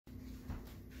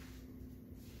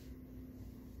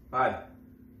Hi,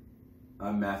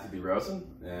 I'm Matthew Lee Rosen,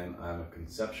 and I'm a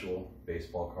conceptual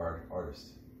baseball card artist.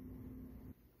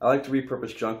 I like to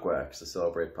repurpose junk wax to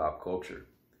celebrate pop culture.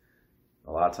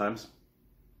 A lot of times,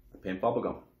 I paint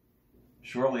bubblegum.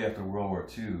 Shortly after World War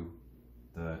II,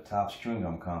 the Topps Chewing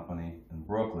Gum Company in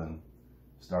Brooklyn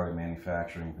started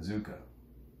manufacturing Bazooka.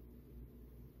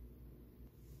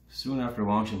 Soon after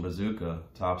launching Bazooka,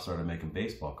 Topps started making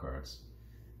baseball cards,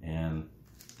 and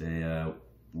they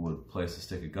would place a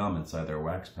stick of gum inside their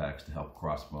wax packs to help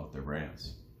cross-promote their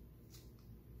brands.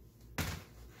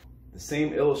 The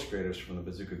same illustrators from the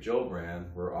Bazooka Joe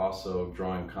brand were also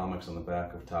drawing comics on the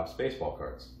back of Topps baseball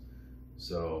cards.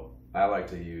 So I like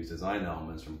to use design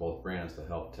elements from both brands to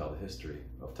help tell the history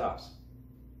of Topps.